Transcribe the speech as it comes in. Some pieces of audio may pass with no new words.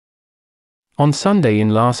On Sunday in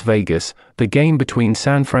Las Vegas, the game between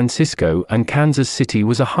San Francisco and Kansas City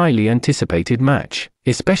was a highly anticipated match,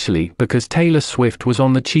 especially because Taylor Swift was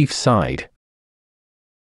on the Chiefs' side.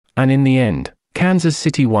 And in the end, Kansas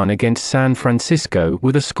City won against San Francisco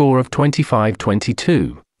with a score of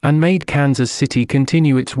 25-22, and made Kansas City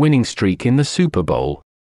continue its winning streak in the Super Bowl.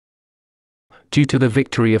 Due to the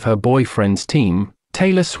victory of her boyfriend's team,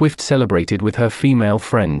 Taylor Swift celebrated with her female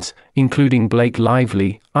friends, including Blake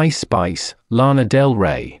Lively, Ice Spice, Lana Del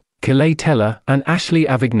Rey, Kelce Teller, and Ashley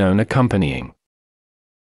Avignon accompanying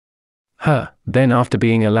her. Then, after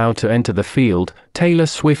being allowed to enter the field, Taylor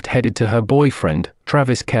Swift headed to her boyfriend,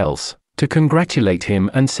 Travis Kelce, to congratulate him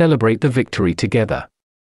and celebrate the victory together.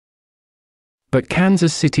 But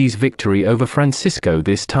Kansas City's victory over Francisco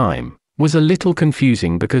this time was a little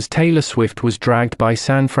confusing because Taylor Swift was dragged by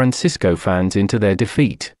San Francisco fans into their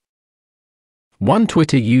defeat. One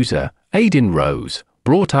Twitter user, Aiden Rose,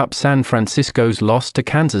 brought up San Francisco's loss to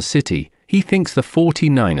Kansas City. He thinks the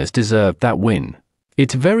 49ers deserved that win.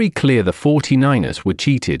 It's very clear the 49ers were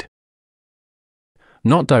cheated.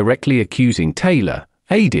 Not directly accusing Taylor,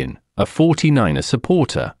 Aiden, a 49er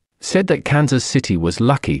supporter, said that Kansas City was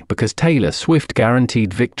lucky because Taylor Swift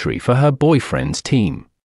guaranteed victory for her boyfriend's team.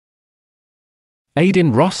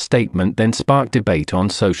 Aiden Ross' statement then sparked debate on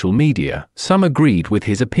social media. Some agreed with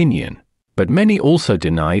his opinion, but many also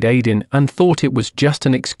denied Aiden and thought it was just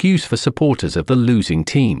an excuse for supporters of the losing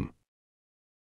team.